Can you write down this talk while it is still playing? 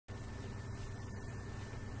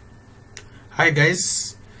Hi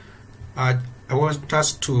guys, I want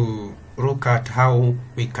us to look at how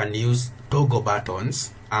we can use toggle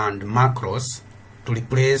buttons and macros to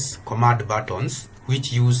replace command buttons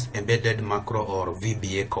which use embedded macro or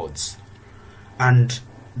VBA codes. And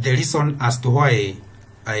the reason as to why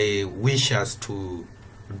I wish us to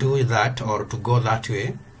do that or to go that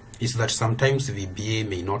way is that sometimes VBA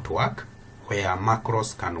may not work where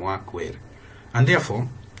macros can work well. And therefore,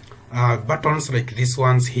 buttons like these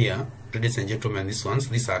ones here, ladies and gentlemen,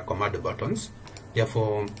 these are command buttons.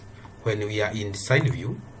 Therefore, when we are in design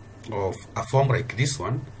view of a form like this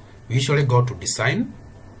one, we usually go to design.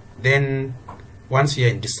 Then once we are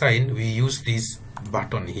in design, we use this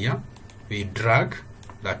button here. We drag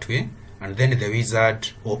that way, and then the wizard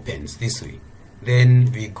opens this way.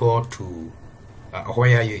 Then we go to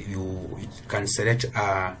where you can select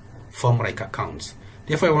a form like accounts.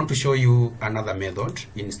 Therefore, I want to show you another method.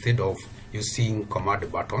 Instead of using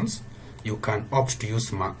command buttons, you can opt to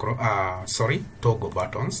use toggle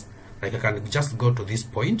buttons. Like I can just go to this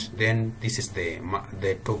point, then this is the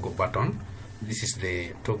toggle button. This is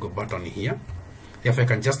the toggle button here. Therefore, I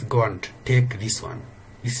can just go and take this one.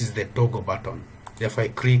 This is the toggle button. Therefore, I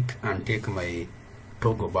click and take my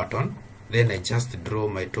toggle button. Then I just draw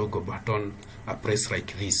my toggle button, a press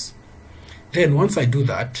like this. Then once I do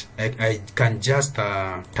that, I can just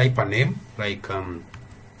type a name like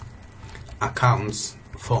accounts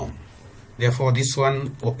form. Therefore, this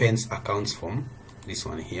one opens accounts form, this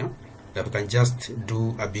one here. That I can just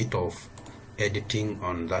do a bit of editing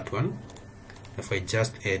on that one. If I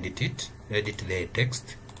just edit the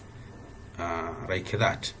text like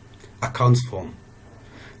that, accounts form.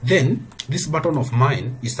 Then this button of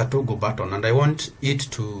mine is a toggle button, and I want it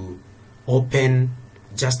to open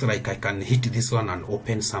just like I can hit this one and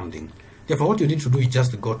open something. Therefore, what you need to do is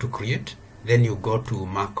just go to create, then you go to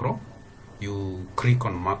macro, you click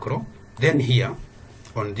on macro, then here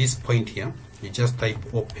on this point here you just type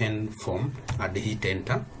open form and hit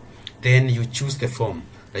enter. Then you choose the form.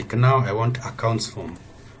 Like now I want accounts form,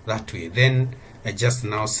 that way. Then I just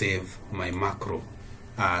now save my macro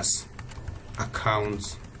as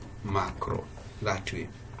accounts macro, that way,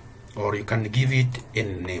 or you can give it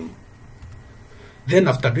any name. Then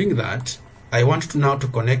after doing that, I want to now to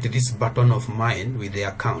connect this button of mine with the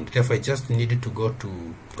account. Therefore, I just needed to go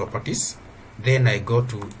to properties. Then I go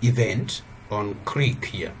to event. On click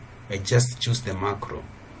here, I just choose the macro.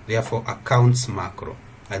 Therefore, accounts macro,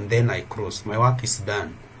 and then I close. My work is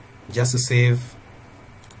done. Just save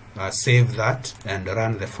that and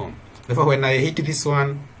run the form. Therefore, when I hit this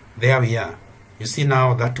one, there we are. You see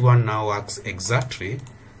now that one now works exactly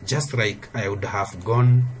just like I would have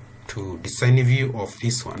gone to design view of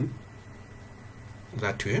this one,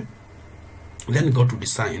 that way. Then go to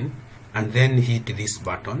design and then hit this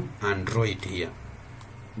button and draw it here,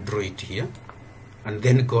 and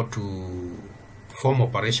then go to form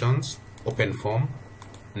operations, open form,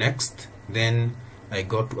 next. Then I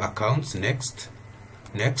go to accounts, next.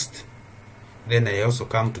 Then I also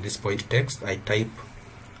come to this point text. I type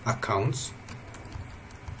accounts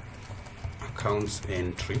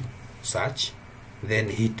entry, search, then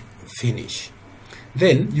hit finish.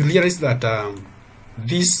 Then you realize that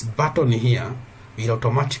this button here will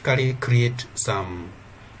automatically create some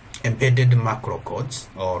embedded macro codes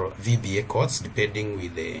or VBA codes depending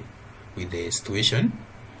with the situation.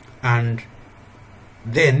 And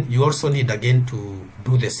then you also need again to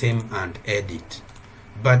do the same and edit.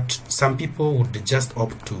 But some people would just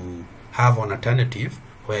opt to have an alternative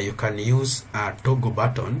where you can use a toggle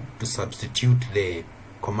button to substitute the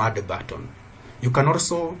command button. You can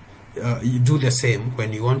also do the same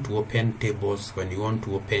when you want to open tables, when you want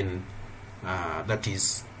to open that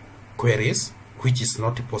is queries, which is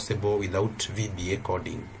not possible without VBA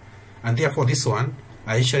coding. And therefore this one,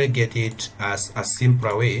 I usually get it as a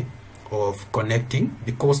simpler way of connecting,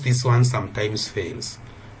 because this one sometimes fails.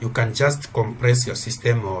 You can just compress your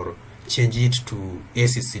system or change it to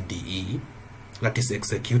ACCDE, that is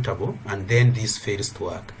executable, and then this fails to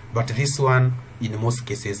work. But this one in most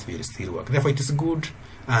cases will still work. Therefore it is good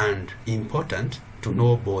and important to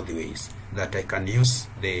know both ways, that I can use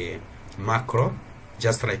the macro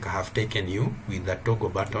just like I have taken you with the toggle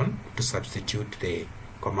button to substitute the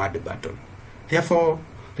command button. Therefore,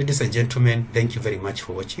 ladies and gentlemen, thank you very much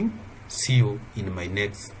for watching. See you in my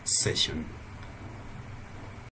next session.